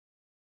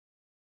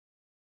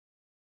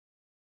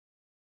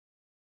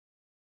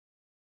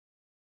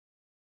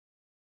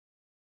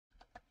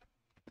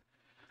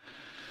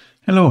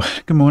Hello,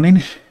 good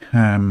morning.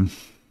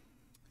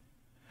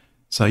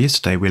 So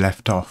yesterday we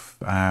left off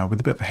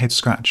with a bit of a head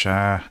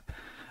scratcher,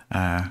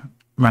 ran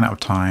out of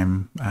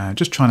time,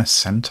 just trying to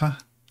center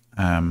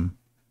a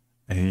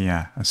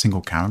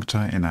single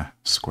character in a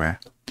square.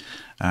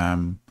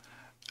 And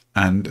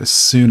as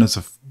soon as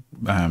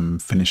I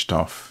finished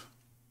off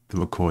the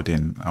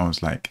recording, I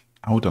was like,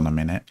 hold on a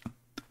minute,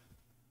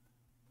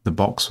 the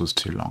box was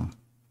too long.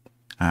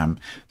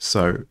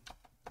 So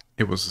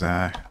it was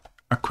a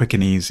quick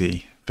and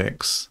easy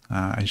fix.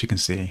 As you can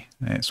see,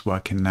 it's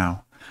working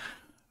now.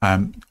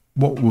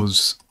 What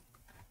was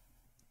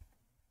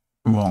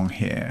wrong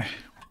here?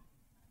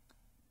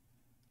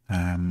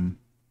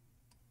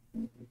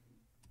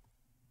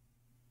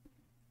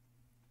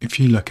 If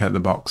you look at the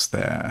box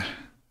there,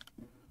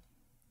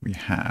 we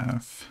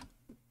have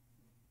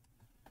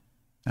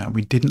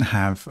we didn't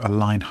have a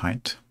line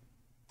height,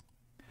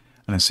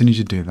 and as soon as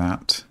you do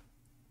that,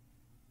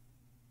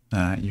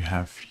 you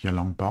have your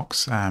long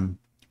box.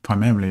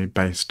 Primarily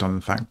based on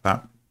the fact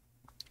that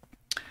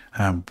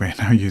we're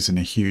now using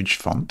a huge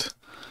font,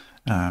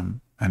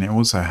 and it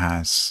also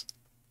has,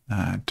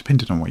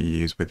 depending on what you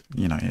use with,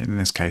 in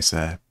this case,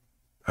 a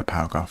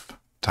paragraph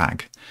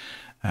tag,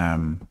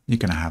 you're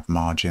going to have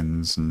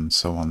margins and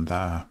so on that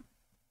are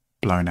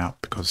blown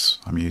out because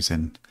I'm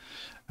using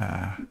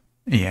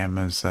EM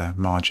as a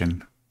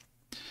margin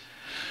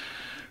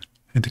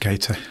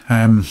indicator.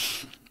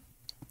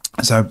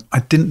 So I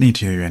didn't need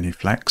to do any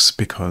flex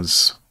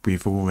because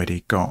we've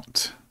already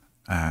got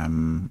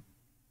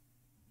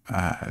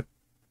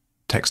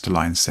text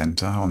align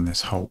center on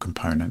this whole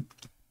component,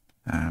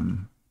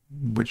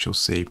 which you'll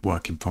see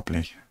working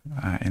properly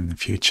in the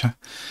future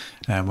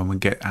when we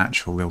get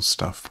actual real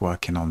stuff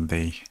working on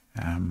the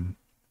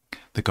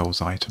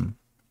goals item.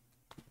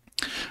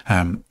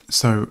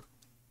 So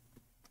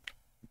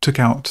took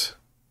out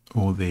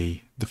all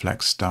the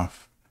flex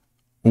stuff.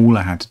 All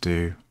I had to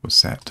do was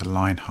set the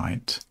line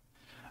height.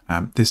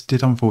 This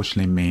did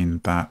unfortunately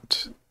mean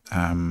that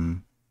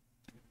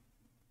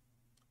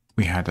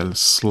we had a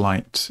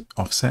slight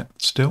offset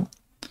still,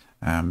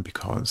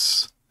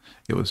 because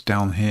it was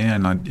down here,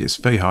 and it's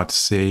very hard to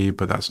see,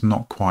 but that's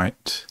not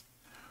quite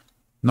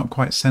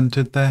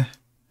centered there.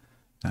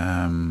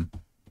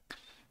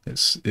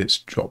 It's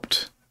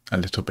dropped a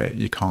little bit.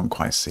 You can't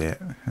quite see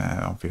it,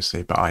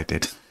 obviously, but I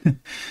did. If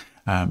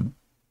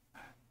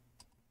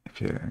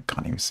you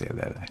can't even see it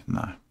there,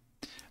 no.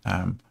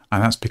 And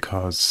that's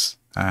because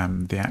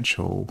the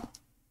actual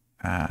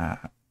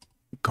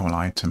goal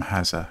item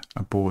has a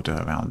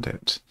border around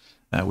it,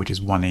 which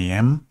is 1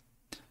 EM,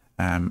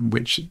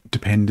 which,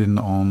 depending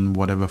on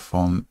whatever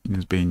font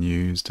is being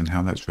used and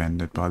how that's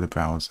rendered by the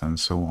browser and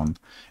so on,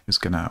 is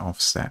going to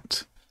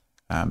offset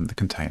the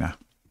container.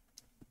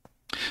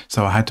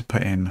 So I had to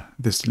put in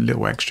this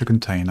little extra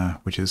container,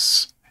 which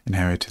is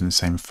inheriting the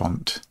same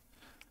font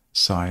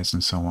size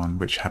and so on,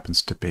 which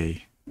happens to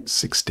be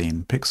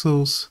 16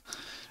 pixels.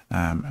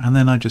 And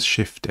then I just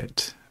shift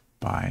it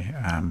by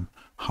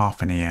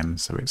half an EM,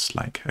 so it's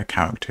like a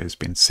character has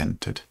been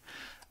centered,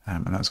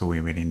 and that's all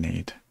we really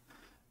need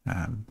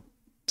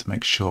to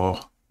make sure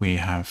we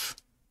have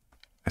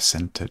a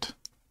centered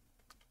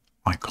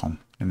icon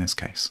in this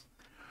case.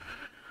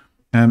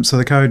 So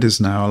the code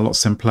is now a lot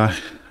simpler.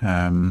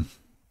 There's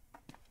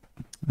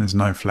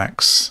no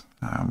flex.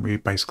 We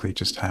basically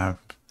just have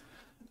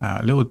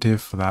a little div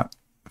for that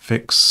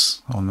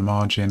fix on the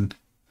margin,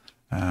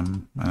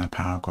 and a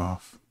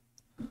paragraph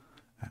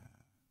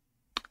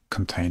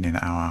containing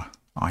our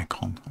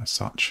icon as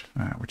such,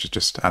 which is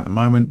just at the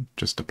moment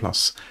just a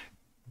plus.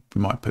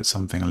 We might put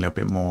something a little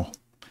bit more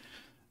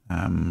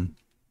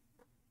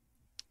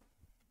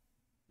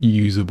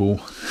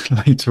usable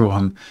later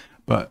on,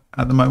 but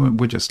at the moment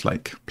we're just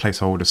like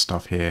placeholder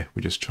stuff here.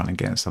 We're just trying to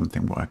get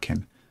something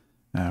working.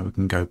 We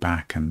can go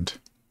back and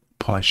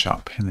polish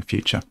up in the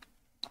future.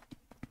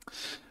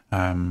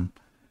 And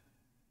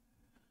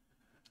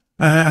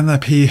the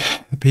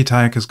P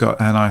tag has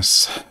got a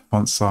nice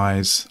font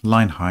size,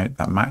 line height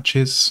that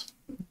matches.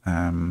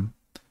 1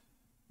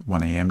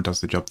 EM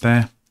does the job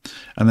there.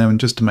 And then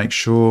just to make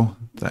sure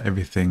that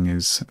everything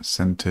is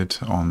centered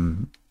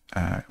on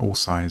all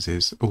sides, we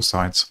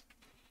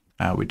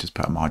just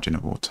put a margin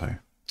of auto.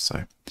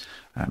 So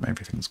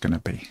everything's going to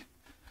be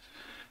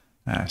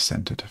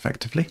centered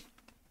effectively.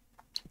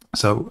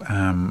 So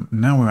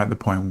now we're at the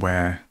point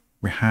where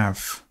we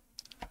have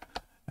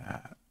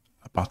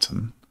a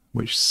button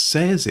which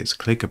says it's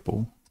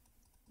clickable,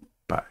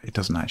 but it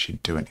doesn't actually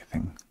do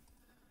anything.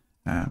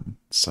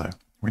 So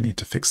we need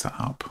to fix that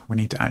up. We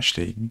need to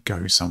actually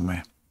go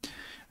somewhere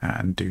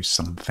and do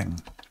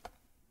something.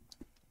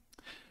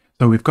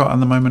 So we've got at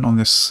the moment on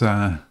this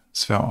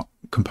Svelte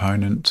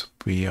component,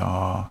 we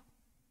are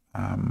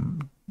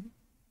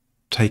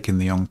taking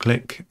the on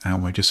click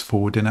and we're just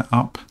forwarding it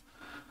up.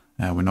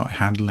 We're not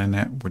handling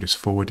it, we're just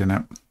forwarding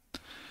it.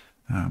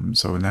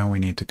 So now we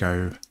need to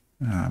go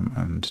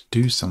and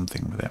do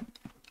something with it.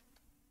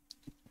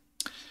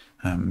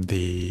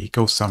 The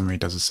goal summary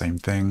does the same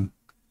thing,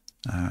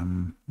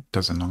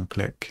 does an on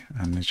click,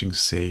 and as you can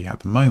see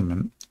at the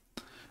moment,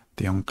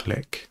 the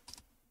onClick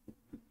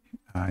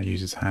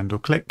uses handle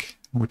click,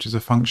 which is a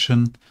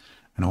function,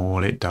 and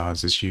all it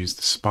does is use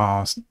the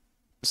svelte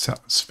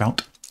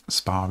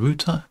spar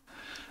router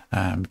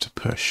to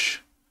push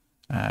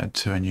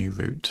to a new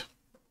route,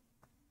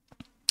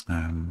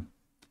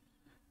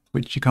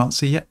 which you can't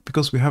see yet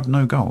because we have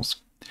no goals.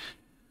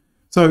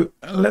 So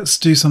let's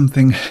do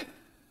something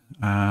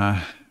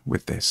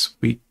with this.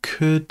 We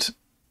could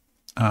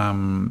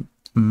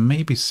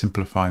maybe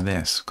simplify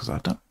this, because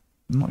I'm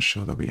not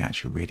sure that we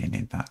actually really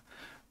need that,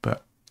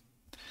 but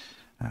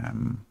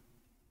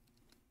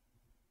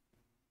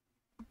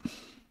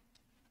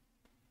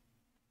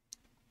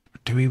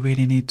do we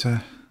really need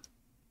to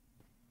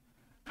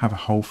have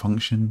a whole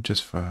function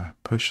just for a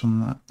push on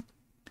that?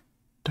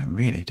 Don't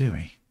really, do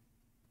we?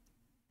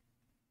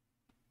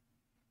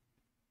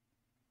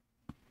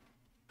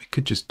 We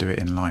could just do it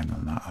in line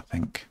on that, I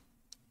think.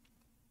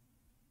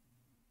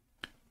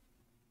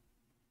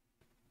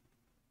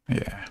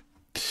 Yeah.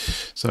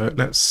 So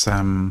let's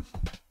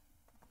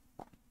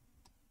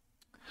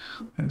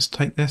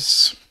take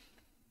this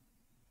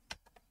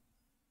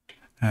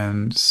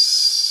and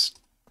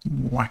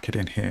whack it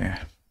in here.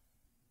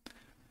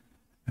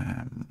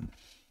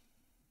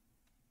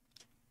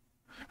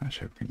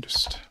 Actually, we can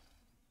just,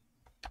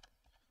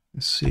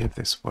 let's see if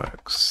this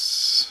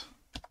works.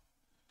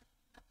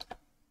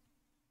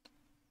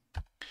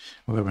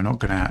 Although we're not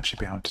going to actually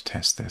be able to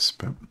test this,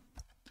 but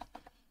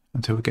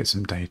until we get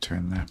some data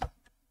in there,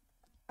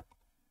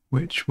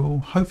 which will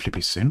hopefully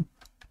be soon.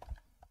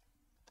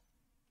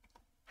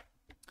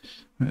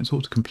 It's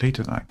auto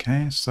completed in that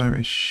case, so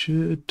it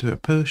should do a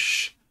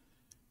push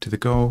to the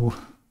goal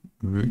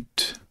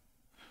route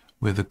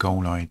with a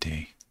goal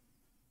ID.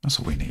 That's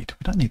all we need.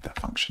 We don't need that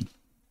function.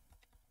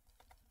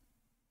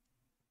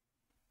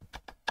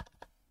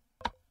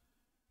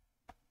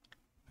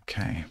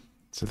 Okay,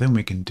 so then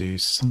we can do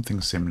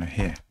something similar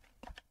here.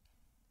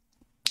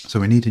 So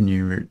we need a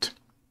new route.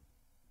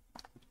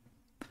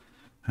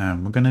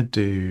 We're going to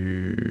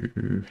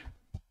do,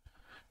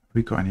 have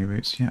we got any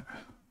routes yet?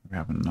 We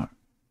haven't, no.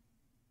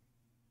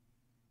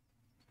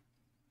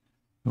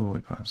 Oh,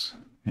 it was,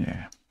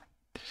 yeah.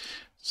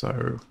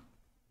 So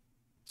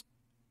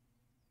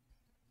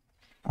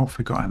what have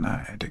we got in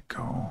that edit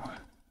goal?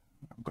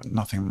 I've got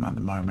nothing at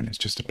the moment. It's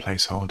just a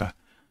placeholder,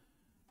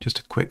 just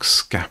a quick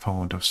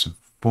scaffold of some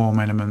form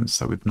elements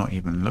that we've not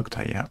even looked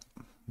at yet.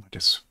 I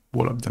just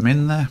wallop them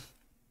in there.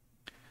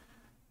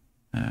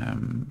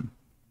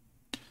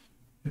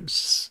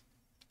 It's,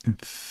 in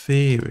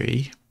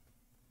theory,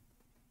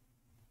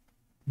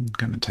 I'm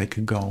going to take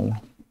a goal,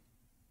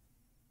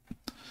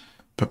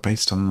 but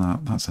based on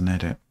that, that's an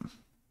edit.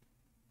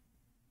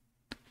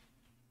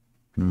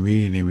 And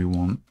really, we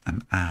want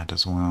an add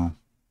as well.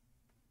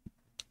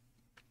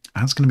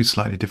 Add's going to be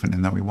slightly different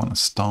in that we want a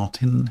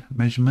starting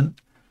measurement,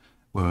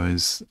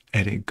 whereas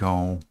edit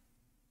goal,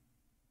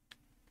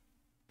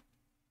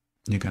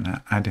 you're going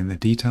to add in the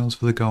details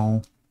for the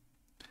goal,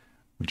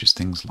 which is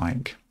things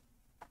like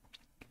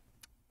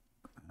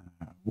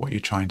what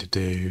you're trying to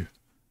do,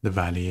 the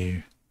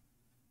value,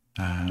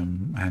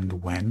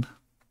 and when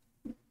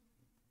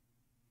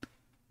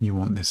you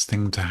want this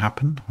thing to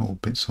happen, or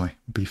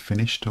be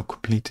finished or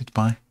completed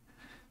by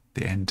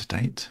the end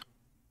date.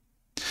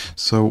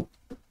 So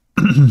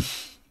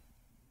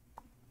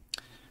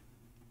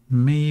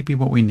maybe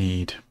what we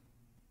need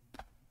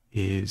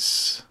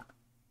is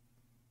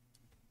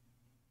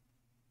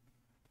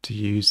to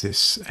use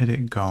this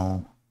edit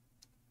goal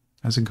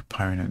as a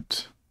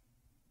component,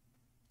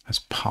 as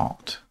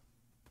part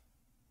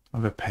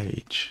of a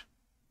page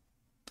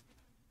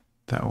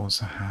that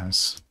also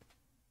has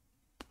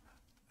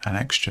an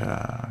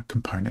extra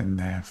component in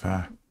there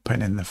for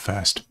putting in the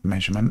first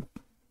measurement.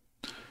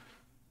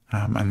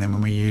 And then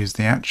when we use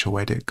the actual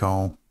edit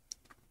goal,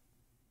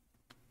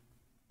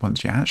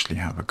 once you actually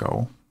have a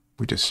goal,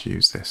 we just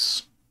use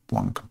this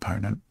one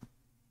component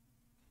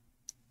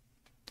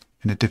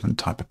in a different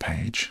type of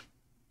page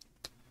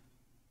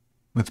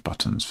with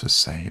buttons for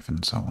save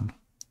and so on.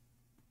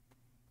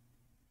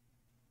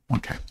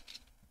 Okay.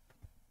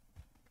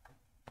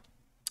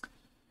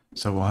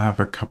 So we'll have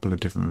a couple of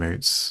different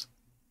routes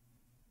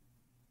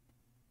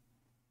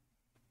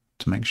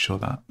to make sure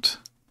that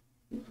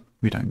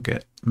we don't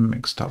get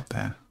mixed up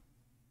there.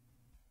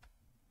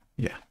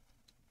 Yeah.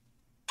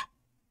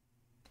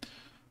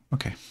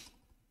 Okay.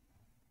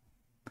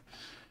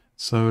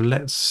 So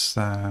let's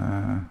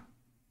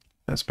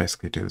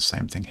basically do the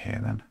same thing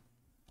here then.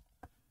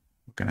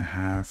 We're going to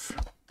have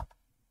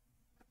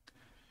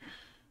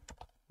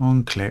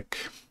onClick,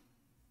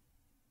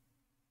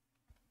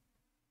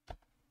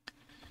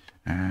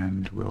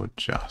 and we'll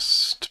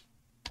just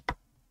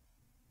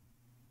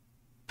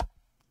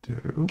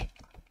do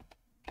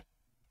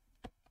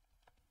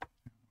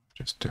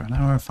an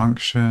arrow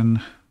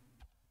function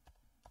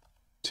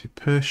to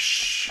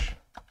push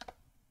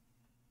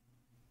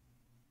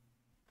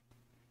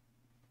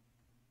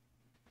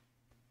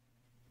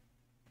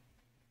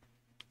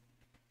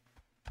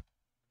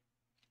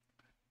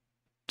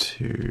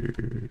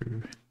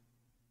to,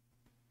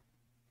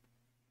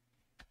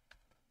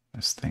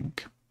 let's think,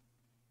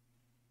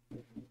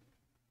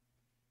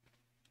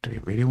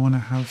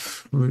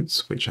 have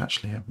roots which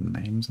actually have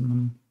names in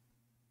them?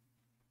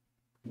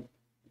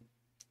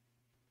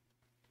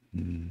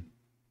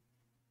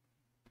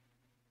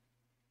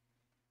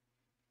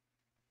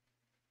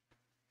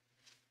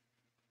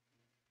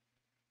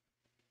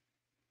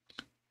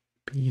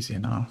 Be easy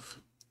enough.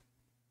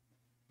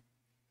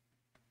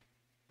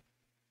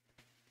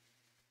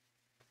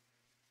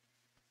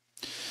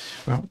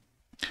 Well,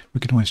 we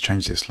can always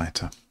change this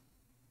later.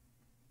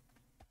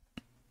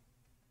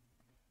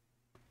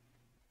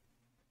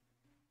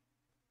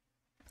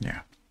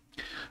 Yeah.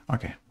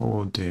 Okay, what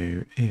we'll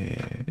do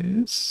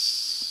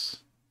is...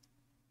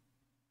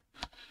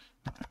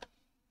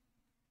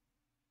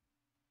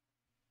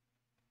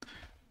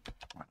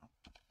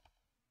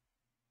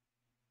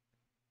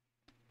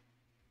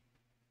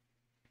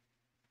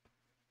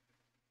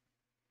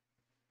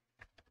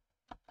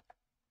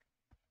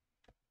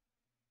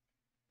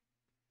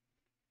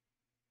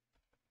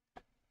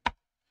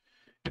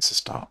 It's a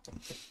start.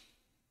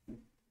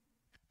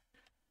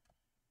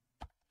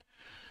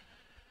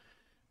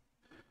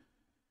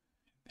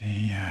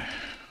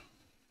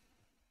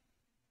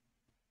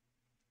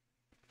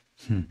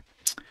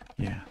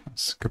 Yeah,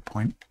 that's a good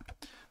point.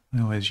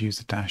 I always use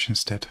the dash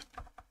instead.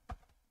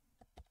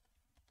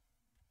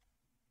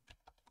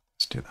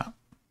 Let's do that.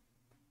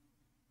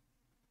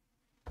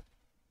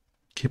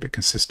 Keep it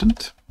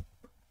consistent.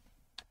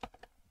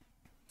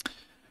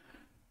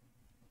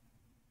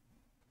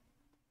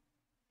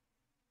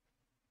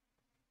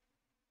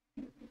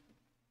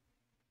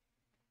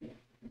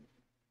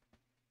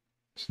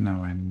 So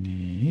now I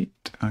need,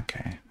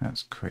 okay,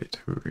 let's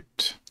create a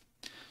root.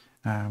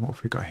 What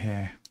have we got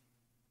here?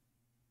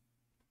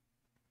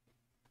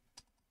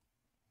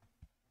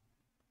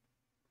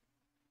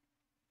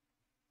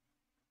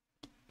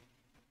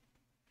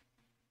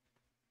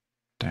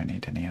 Don't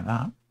need any of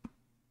that.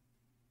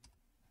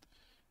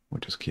 We'll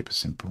just keep it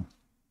simple.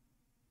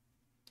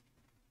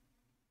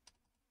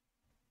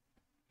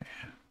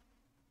 Yeah.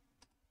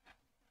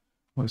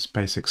 Well, it's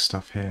basic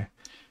stuff here.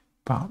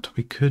 But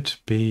we could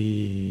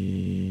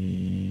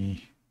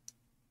be...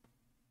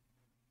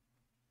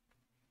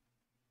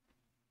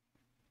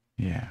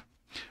 Yeah.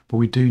 What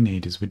we do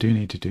need is we do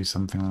need to do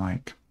something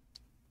like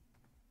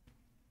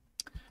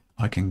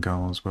in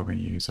goals where we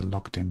use a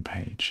logged in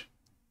page.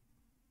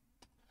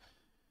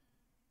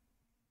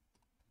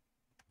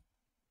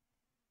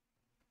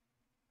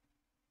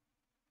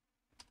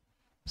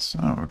 So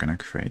we're going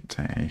to create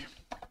a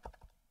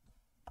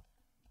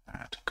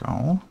add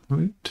goal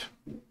root.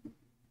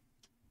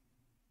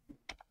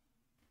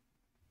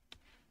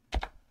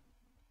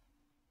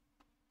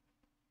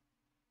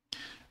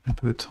 And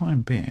for the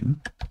time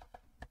being,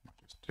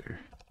 just do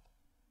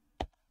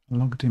a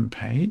logged in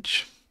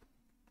page.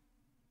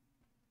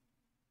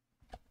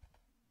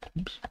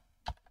 Oops.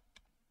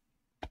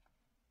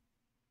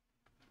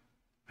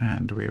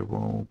 And we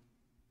will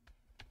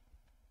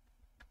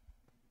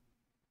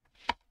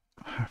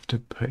have to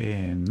put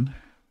in,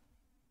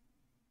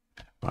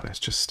 but let's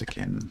just stick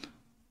in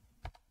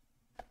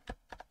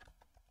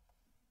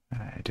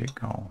edit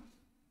goal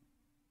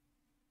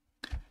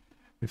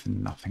with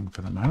nothing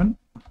for the moment,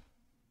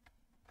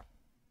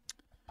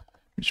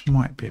 which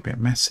might be a bit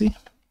messy,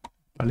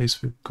 but at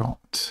least we've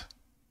got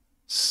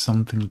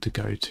something to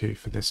go to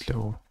for this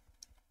little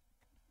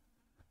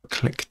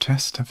click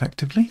test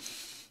effectively.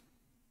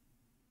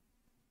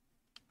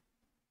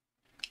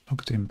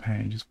 Logged in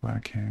page is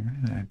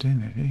working.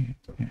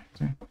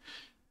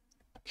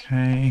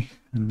 Okay,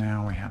 and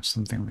now we have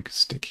something we can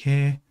stick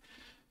here.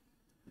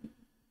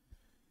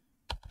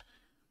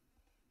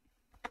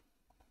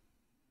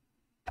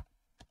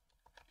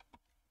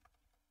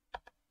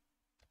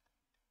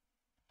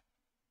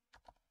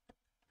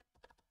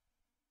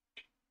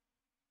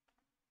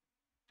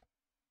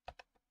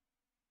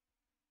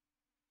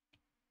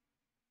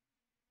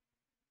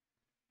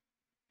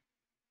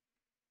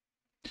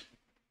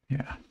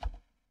 Yeah,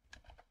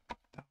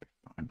 that'll be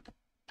fine.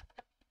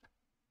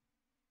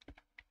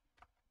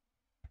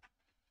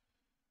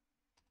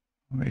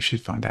 We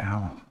should find out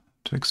how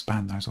to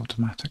expand those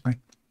automatically.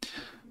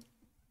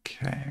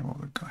 Okay, what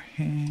we've got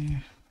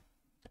here.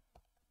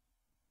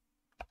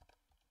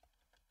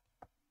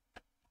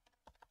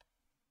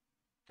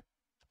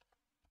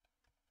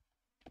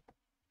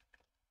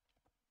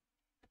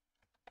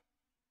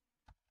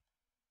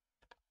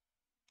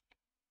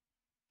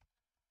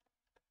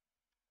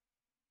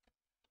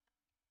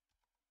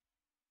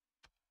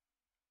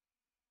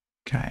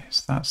 Okay,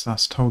 so that's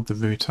us told the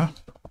router.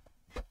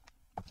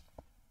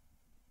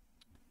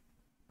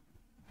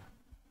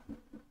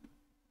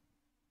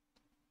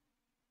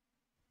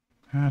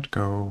 Add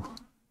goal.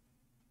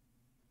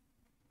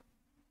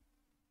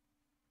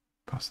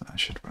 Plus that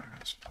should work.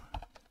 That's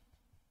fine.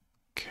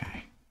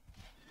 Okay.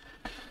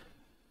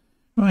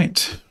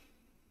 Right.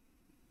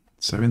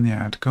 So in the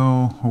add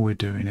goal, all we're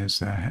doing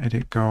is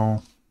edit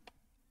goal.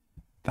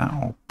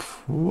 That'll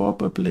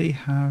probably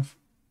have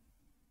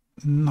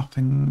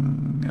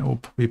nothing. It will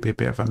probably be a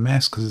bit of a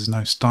mess because there's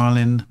no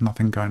styling,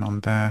 nothing going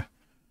on there.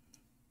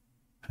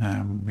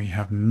 We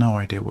have no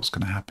idea what's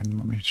going to happen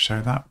when we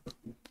show that.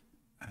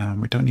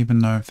 We don't even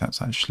know if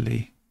that's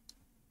actually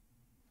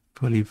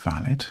fully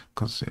valid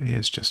because it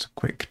is just a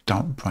quick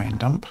brain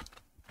dump.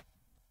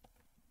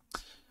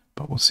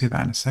 But we'll see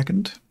that in a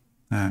second.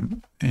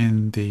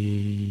 In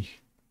the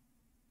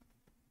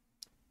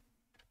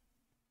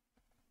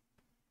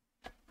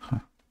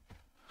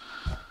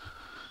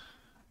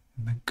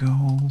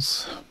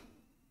goals,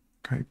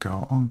 create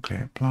goal, on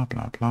click, blah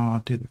blah blah,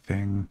 do the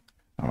thing.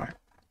 All right,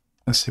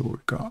 let's see what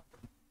we've got.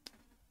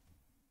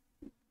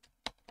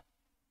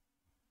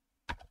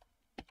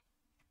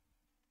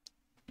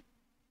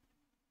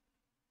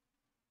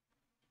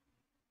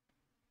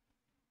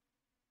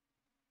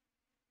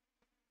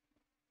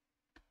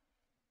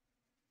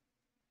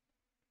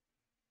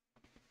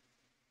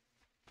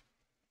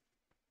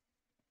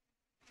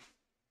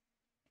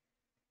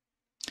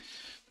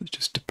 It's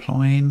just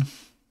deploying.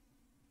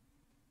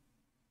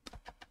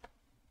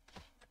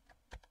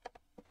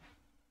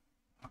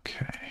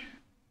 Okay.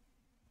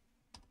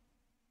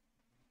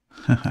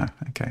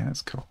 Okay,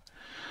 that's cool.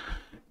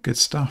 Good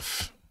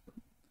stuff.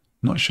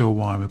 Not sure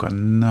why we've got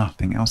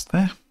nothing else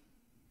there.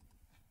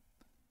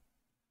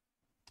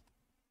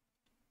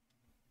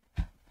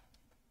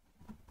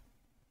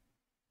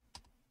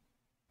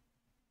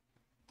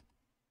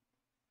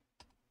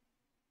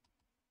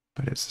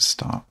 But it's a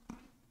start.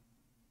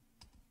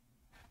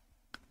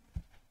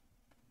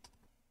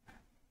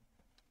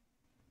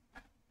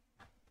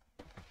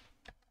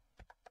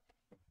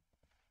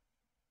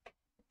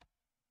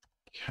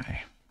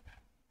 Okay.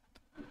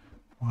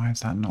 Why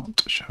is that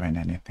not showing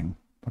anything?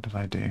 What did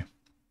I do?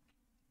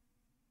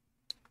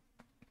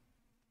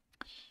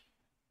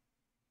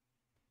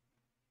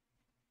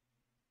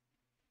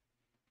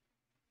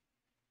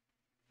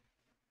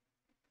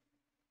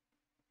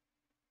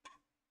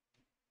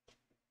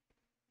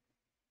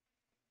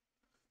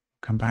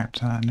 Come back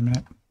to that in a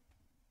minute.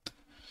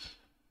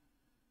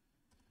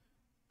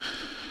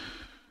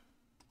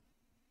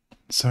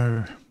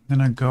 So in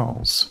our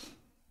goals,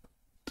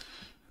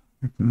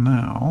 we've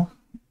now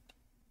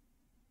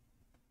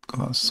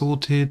got that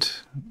sorted.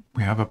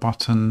 We have a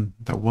button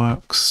that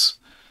works,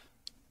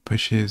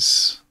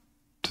 pushes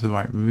to the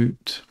right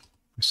route.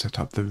 We set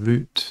up the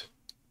route.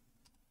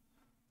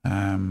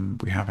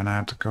 We have an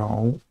add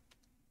goal,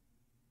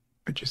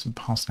 which isn't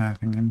passing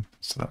anything in,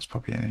 so that's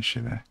probably an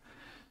issue there.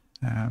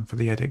 For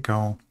the edit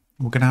goal,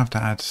 we're going to have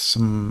to add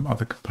some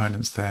other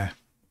components there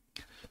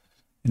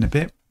in a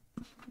bit.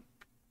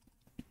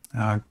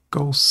 Our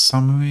goal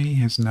summary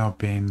has now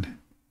been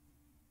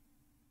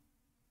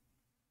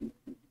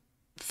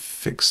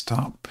fixed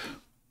up,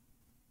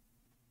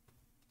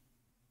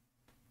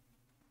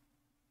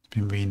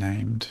 been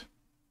renamed.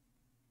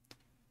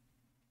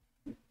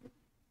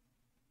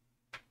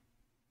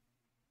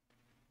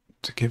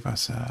 To give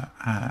us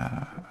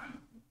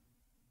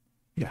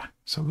yeah,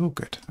 so we're all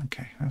good.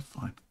 Okay, that's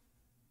fine.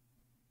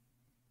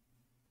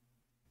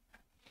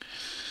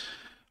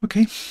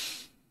 Okay.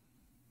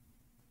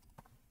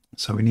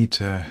 So we need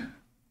to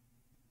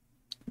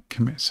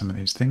commit some of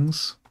these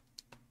things.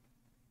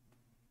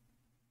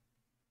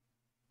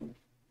 Yeah,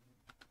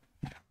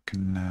 we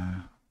can,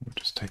 we'll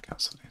just take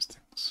out some of these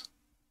things.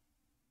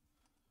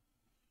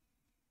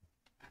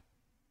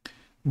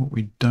 What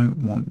we don't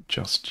want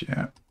just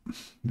yet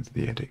is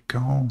the edit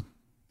goal.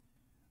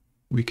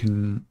 We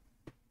can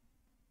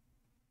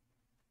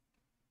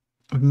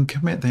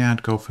commit the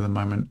add goal for the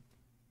moment.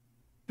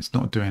 It's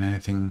not doing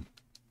anything.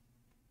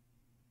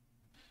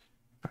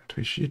 In fact,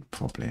 we should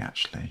probably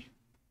actually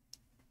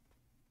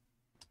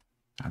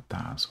add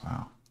that as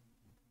well.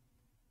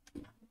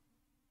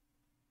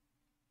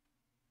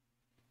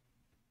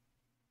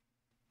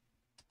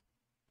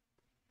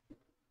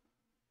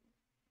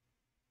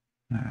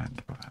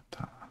 And we'll add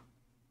that.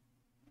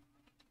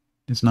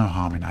 There's no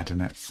harm in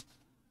adding it.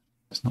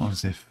 It's not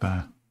as if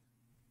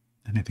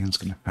anything's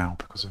going to fail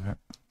because of it.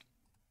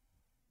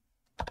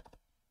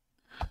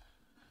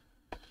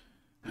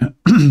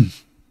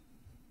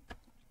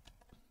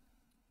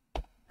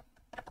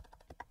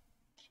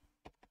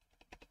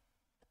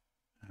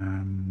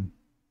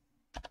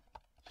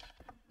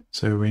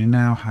 So we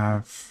now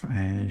have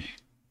a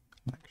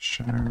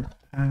show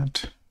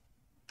add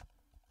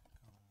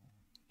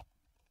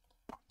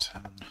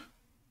button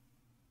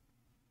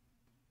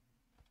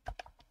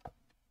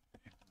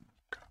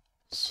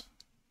goals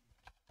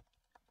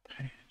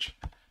page.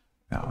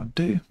 That'll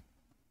do.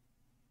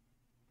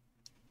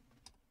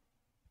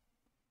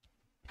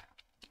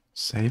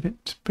 Save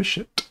it, push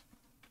it.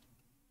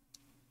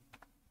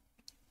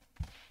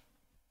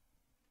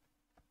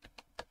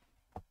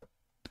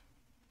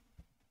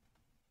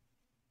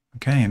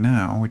 Okay,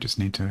 now we just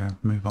need to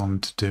move on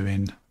to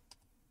doing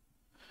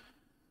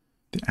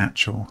the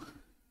actual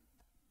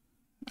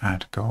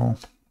add goal,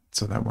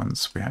 so that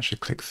once we actually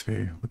click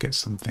through, we get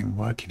something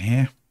working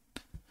here.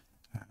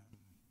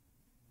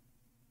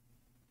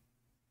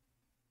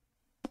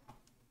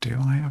 Do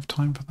I have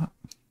time for that?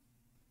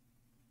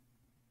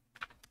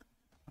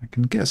 I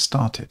can get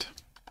started.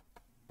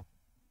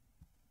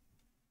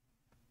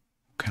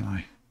 Can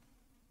I?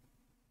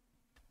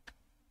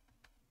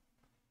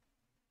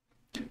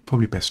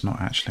 probably best not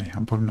actually.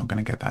 I'm probably not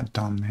going to get that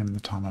done in the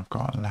time I've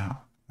got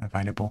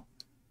available.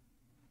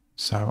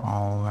 So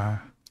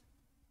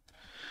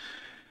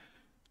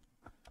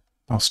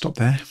I'll stop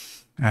there.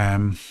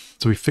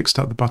 So we fixed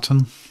up the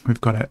button.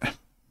 We've got it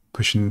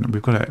pushing.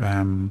 We've got it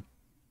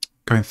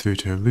going through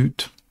to a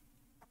route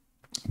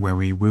where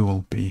we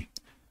will be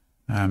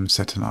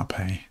setting up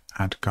a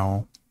add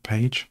goal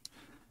page.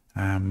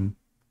 That'll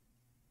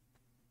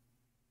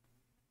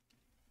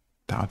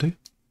do.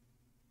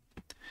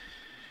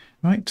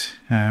 Right.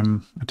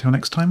 Until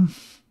next time.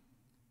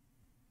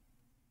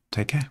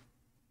 Take care.